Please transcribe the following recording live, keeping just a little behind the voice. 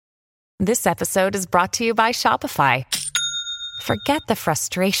This episode is brought to you by Shopify. Forget the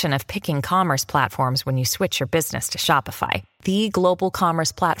frustration of picking commerce platforms when you switch your business to Shopify, the global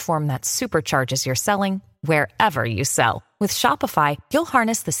commerce platform that supercharges your selling wherever you sell. With Shopify, you'll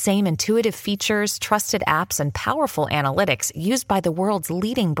harness the same intuitive features, trusted apps, and powerful analytics used by the world's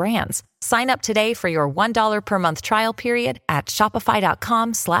leading brands. Sign up today for your $1 per month trial period at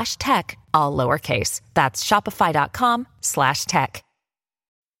shopify.com/tech, all lowercase. That's shopify.com/tech.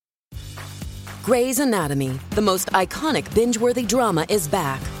 Grey's Anatomy, the most iconic binge-worthy drama, is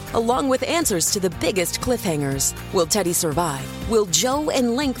back, along with answers to the biggest cliffhangers. Will Teddy survive? Will Joe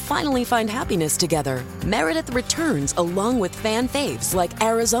and Link finally find happiness together? Meredith returns along with fan faves like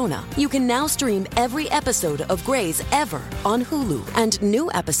Arizona. You can now stream every episode of Grey's ever on Hulu, and new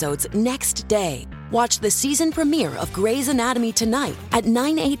episodes next day. Watch the season premiere of Grey's Anatomy tonight at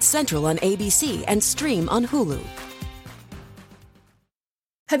 9/8 Central on ABC and stream on Hulu.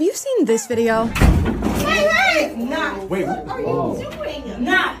 Have you seen this video? Hey! Not. Wait, what are you doing?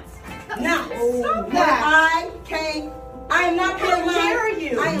 Not. I am not paying mine. How dare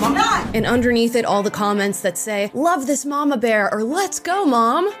you? I am not. And underneath it, all the comments that say, "Love this mama bear," or "Let's go,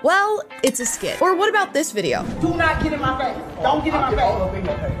 mom." Well, it's a skit. Or what about this video? Do not get in my face. Don't get in my face. Don't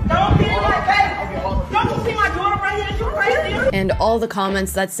get in my face. Don't you see my daughter right here? You're right there. And all the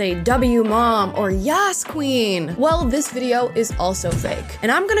comments that say, "W mom," or "Yas queen." Well, this video is also fake.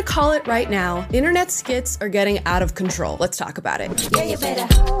 And I'm gonna call it right now. Internet skits are getting out of control. Let's talk about it. Yeah, you better.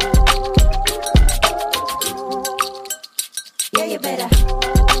 Yeah, you better.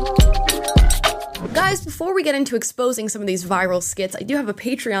 Guys, before we get into exposing some of these viral skits, I do have a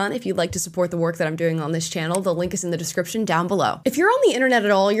Patreon if you'd like to support the work that I'm doing on this channel. The link is in the description down below. If you're on the internet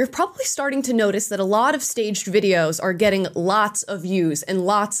at all, you're probably starting to notice that a lot of staged videos are getting lots of views and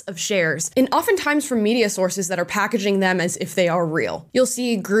lots of shares, and oftentimes from media sources that are packaging them as if they are real. You'll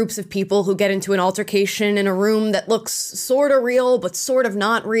see groups of people who get into an altercation in a room that looks sort of real but sort of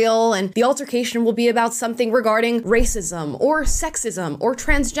not real, and the altercation will be about something regarding racism or sexism or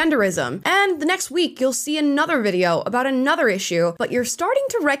transgenderism. And the next week, you'll see another video about another issue, but you're starting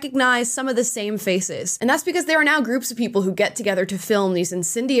to recognize some of the same faces. And that's because there are now groups of people who get together to film these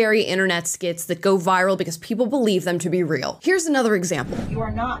incendiary internet skits that go viral because people believe them to be real. Here's another example. You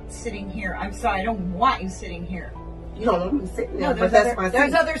are not sitting here. I'm sorry, I don't want you sitting here. You don't want me sitting there, No, but that's my seat.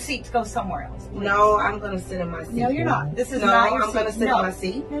 there's other seats. Go somewhere else. Please. No, I'm going to sit in my seat. No, you're not. This is No, not your I'm seat. going to sit in my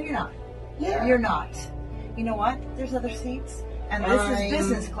seat. No, you're not. Yeah. You're not. You know what? There's other seats. And this is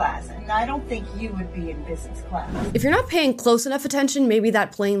business class, and I don't think you would be in business class. If you're not paying close enough attention, maybe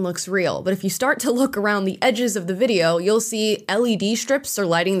that plane looks real, but if you start to look around the edges of the video, you'll see LED strips are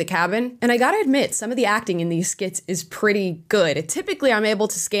lighting the cabin. And I gotta admit, some of the acting in these skits is pretty good. Typically, I'm able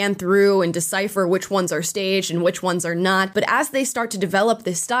to scan through and decipher which ones are staged and which ones are not, but as they start to develop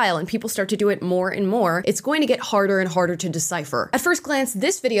this style and people start to do it more and more, it's going to get harder and harder to decipher. At first glance,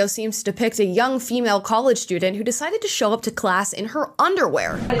 this video seems to depict a young female college student who decided to show up to class in her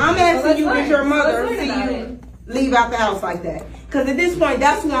underwear. I'm asking you, did your mother see you leave out the house like that? Because at this point,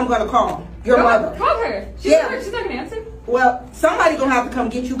 that's who I'm going to call. Your mother. Call her. She's not going to answer. Well, somebody gonna have to come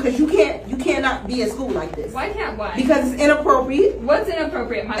get you because you cannot be at school like this. Why? Because it's inappropriate. What's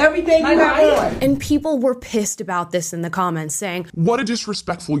inappropriate? Everything you have on. And people were pissed about this in the comments, saying, "What a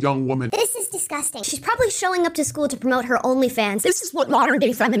disrespectful young woman. This is disgusting. She's probably showing up to school to promote her OnlyFans. This is what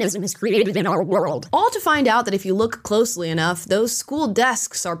modern-day feminism has created in our world." All to find out that if you look closely enough, those school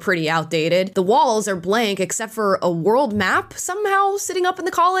desks are pretty outdated. The walls are blank except for a world map somehow sitting up in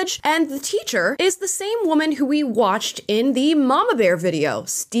the college, and the teacher is the same woman who we watched in the Mama Bear video,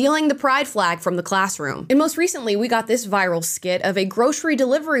 stealing the pride flag from the classroom. And most recently, we got this viral skit of a grocery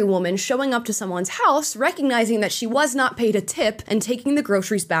delivery woman showing up to someone's house, recognizing that she was not paid a tip, and taking the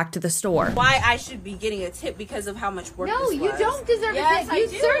groceries back to the store. Why I should be getting a tip because of how much work this was. No, you don't deserve a tip. You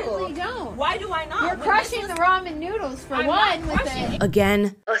certainly don't. Why do I not? You're crushing the ramen noodles for one with it.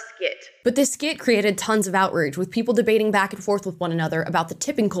 Again, a skit. But this skit created tons of outrage, with people debating back and forth with one another about the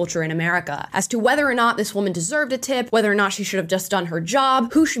tipping culture in America, as to whether or not this woman deserved a tip, whether or not she should have just done her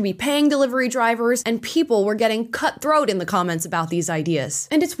job, who should be paying delivery drivers, and people were getting cutthroat in the comments about these ideas.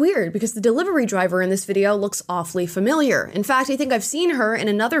 And it's weird, because the delivery driver in this video looks awfully familiar. In fact, I think I've seen her in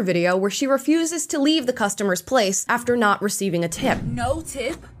another video where she refuses to leave the customer's place after not receiving a tip. No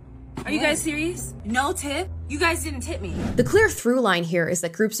tip? Are you guys serious? No tip? You guys didn't tip me. The clear through line here is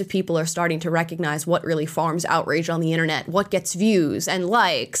that groups of people are starting to recognize what really farms outrage on the internet, what gets views and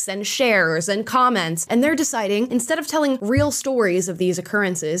likes and shares and comments, and they're deciding, instead of telling real stories of these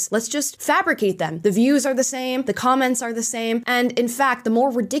occurrences, let's just fabricate them. The views are the same, the comments are the same, and in fact, the more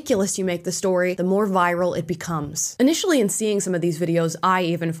ridiculous you make the story, the more viral it becomes. Initially, in seeing some of these videos, I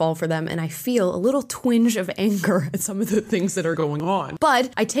even fall for them, and I feel a little twinge of anger at some of the things that are going on.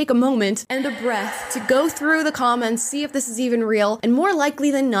 But I take a moment and a breath to go through the comments, see if this is even real, and more likely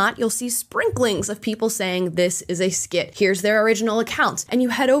than not, you'll see sprinklings of people saying this is a skit. Here's their original account. And you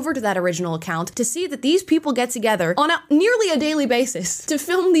head over to that original account to see that these people get together on nearly a daily basis to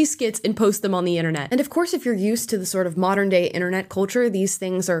film these skits and post them on the internet. And of course, if you're used to the sort of modern day internet culture, these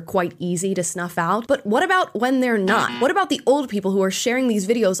things are quite easy to snuff out. But what about when they're not? What about the old people who are sharing these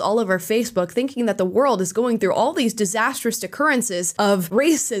videos all over Facebook thinking that the world is going through all these disastrous occurrences of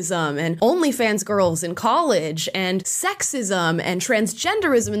racism and OnlyFans girls in college and sexism and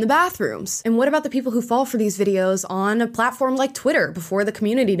transgenderism in the bathrooms? And what about the people who fall for these videos on a platform like Twitter before the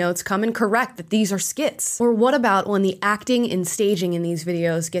community notes come and correct that these are skits? Or what about when the acting and staging in these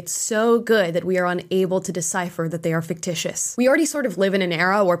videos gets so good that we are unable to decipher that they are fictitious? We already sort of live in an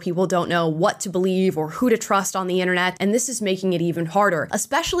era where people don't know what to believe or who to trust on the internet, and this is making it even harder,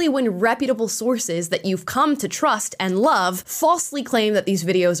 especially when reputable sources that you've come to trust and love falsely claim that these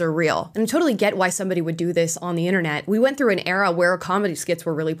videos are real. And I totally get why somebody would do this on the internet. We went through an era where comedy skits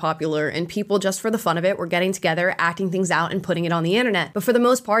were really popular and people, just for the fun of it, were getting together, acting things out, and putting it on the internet. But for the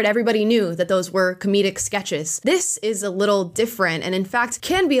most part, everybody knew that those were comedic sketches. This is a little different and in fact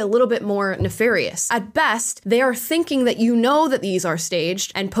can be a little bit more nefarious. At best, they are thinking that you know that these are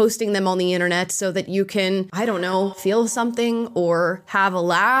staged and posting them on the internet so that you can, I don't know, feel something or have a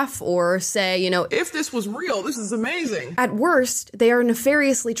laugh or say, you know, if this was real, this is amazing. At worst, they are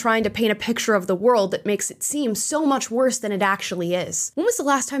nefariously trying to paint a picture of the world that makes it seem so much worse than it actually is. When was the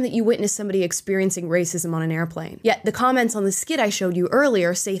last time that you witnessed somebody experiencing racism on an airplane? Yet the comments on the skit I showed you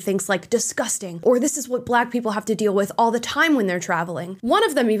earlier say things like disgusting, or this is what black people have to deal with all the time when they're traveling. One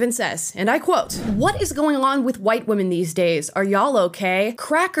of them even says, and I quote, "What is going on with white women these days? Are y'all okay?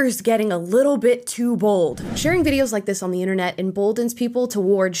 Crackers getting a little bit too bold." Sharing videos like this on the internet emboldens people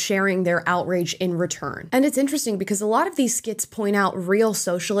towards sharing their outrage in return. And it's interesting because a lot of these skits point out real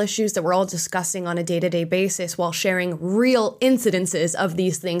social issues that we're all discussing on a day-to-day basis while sharing real incidences of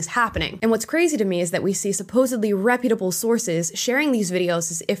these things happening. And what's crazy to me is that we see supposedly reputable sources sharing these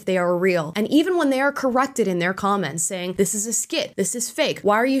videos as if they are real. And even when they are corrected in their comments saying, this is a skit, this is fake,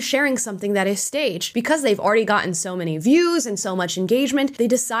 why are you sharing something that is staged? Because they've already gotten so many views and so much engagement, they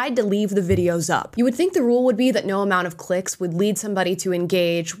decide to leave the videos up. You would think the rule would be that no amount of clicks would lead somebody to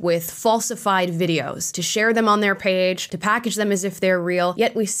engage with falsified videos, to share them on their page, to package them as if they're real,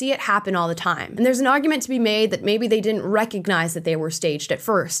 yet we see it happen all the time. And there's an argument to be made that maybe they didn't recognize that they were staged at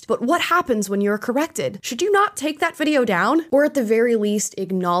first. But what happens when you're corrected? Should you not take that video down? Or at the very least,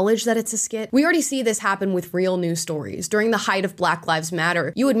 acknowledge that it's a skit? We already see this happen with real news stories. During the height of Black Lives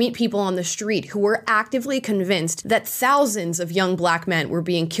Matter, you would meet people on the street who were actively convinced that thousands of young black men were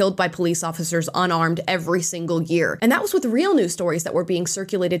being killed by police officers unarmed every single year. And that was with real news stories that were being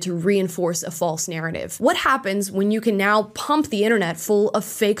circulated to reinforce a false narrative. What happens when you can now pump the internet full of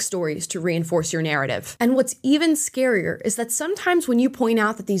fake stories to reinforce your narrative? And what's even scarier is that sometimes when you point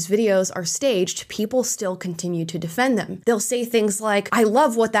out that these videos are staged, people still continue to defend them. They'll say things like, I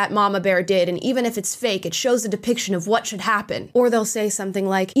love what that mama bear did, and even if it's fake, it shows a depiction of what should happen. Or they'll say something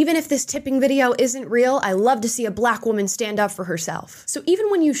like, even if this tipping video isn't real, I love to see a black woman stand up for herself. So even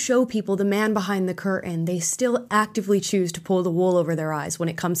when you show people the man behind the curtain, they still actively choose to pull the wool over their eyes when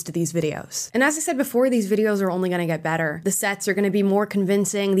it comes to these videos. And as I said before, these videos are only going to get better. The sets are going to be more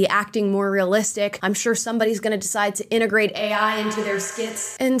convincing, the acting more realistic. I'm sure somebody's going to decide to integrate AI into their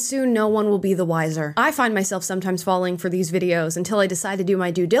skits, and soon no one will be the wiser. I find myself sometimes falling for these videos until I decide to do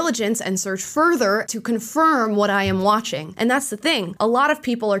my due diligence and search further to confirm what I am watching. And that's the thing. A lot of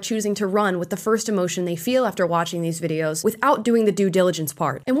people are choosing to run with the first emotion they feel after watching these videos without doing the due diligence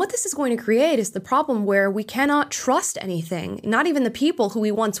part. And what this is going to create is the problem where we cannot trust anything, not even the people who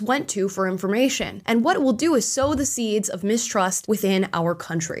we once went to for information. And what it will do is sow the seeds of mistrust within our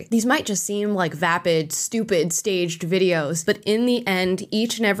country. These might just seem like vapid, stupid, staged videos, but in the end,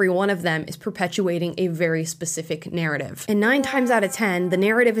 each and every one of them is perpetuating a very specific narrative. And 9 times out of 10, the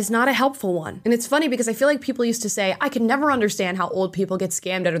narrative is not a helpful one. And it's funny because I feel like people used to say, I could never understand how old people get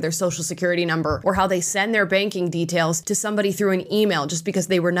scammed out of their social security number, or how they send their banking details to somebody through an email just because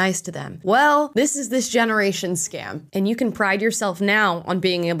they were nice to them. Well, this is this generation's scam. And you can pride yourself now on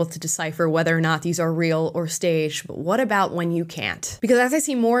being able to decipher whether or not these are real or staged, but what about when you can't? Because as I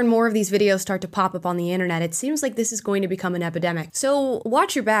see more and more of these videos start to pop pop up on the internet, it seems like this is going to become an epidemic. So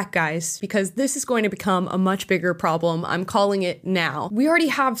watch your back, guys, because this is going to become a much bigger problem. I'm calling it now. We already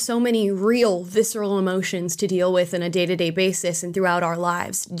have so many real, visceral emotions to deal with on a day-to-day basis and throughout our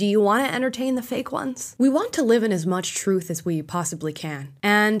lives. Do you want to entertain the fake ones? We want to live in as much truth as we possibly can.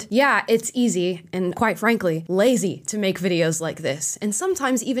 And yeah, it's easy and, quite frankly, lazy to make videos like this, and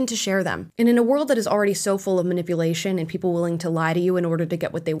sometimes even to share them. And in a world that is already so full of manipulation and people willing to lie to you in order to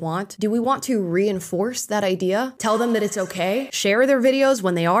get what they want, do we want to reinforce that idea? Tell them that it's okay? Share their videos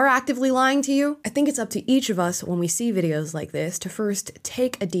when they are actively lying to you? I think it's up to each of us when we see videos like this to first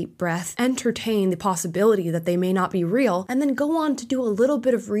take a deep breath, entertain the possibility that they may not be real, and then go on to do a little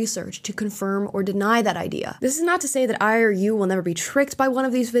bit of research to confirm or deny that idea. This is not to say that I or you will never be tricked by one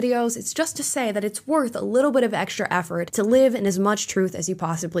of these videos. It's just to say that it's worth a little bit of extra effort to live in as much truth as you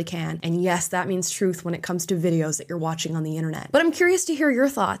possibly can. And yes, that means truth when it comes to videos that you're watching on the internet. But I'm curious to hear your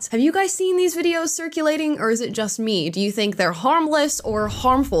thoughts. Have you guys seen these videos circulating, or is it just me? Do you think they're harmless or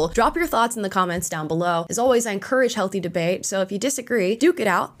harmful? Drop your thoughts in the comments down below. As always, I encourage healthy debate, so if you disagree, duke it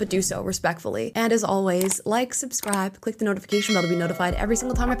out, but do so respectfully. And as always, like, subscribe, click the notification bell to be notified every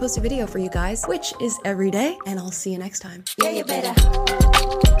single time I post a video for you guys, which is every day, and I'll see you next time. Yeah, you better.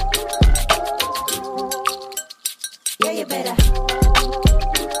 Yeah, you better.